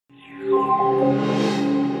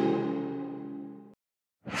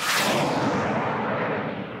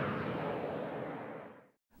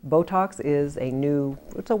Botox is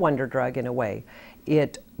it's a wonder drug in a way.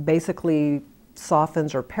 It basically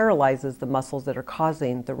softens or paralyzes the muscles that are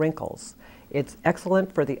causing the wrinkles. It's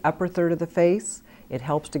excellent for the upper third of the face. It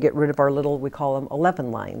helps to get rid of our little, we call them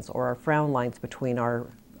 11 lines, or our frown lines between our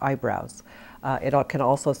eyebrows. It can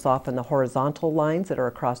also soften the horizontal lines that are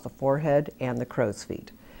across the forehead and the crow's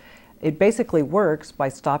feet. It basically works by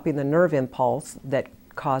stopping the nerve impulse that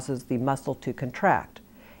causes the muscle to contract.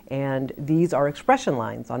 And these are expression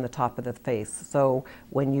lines on the top of the face. So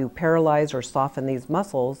when you paralyze or soften these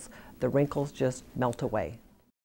muscles, the wrinkles just melt away.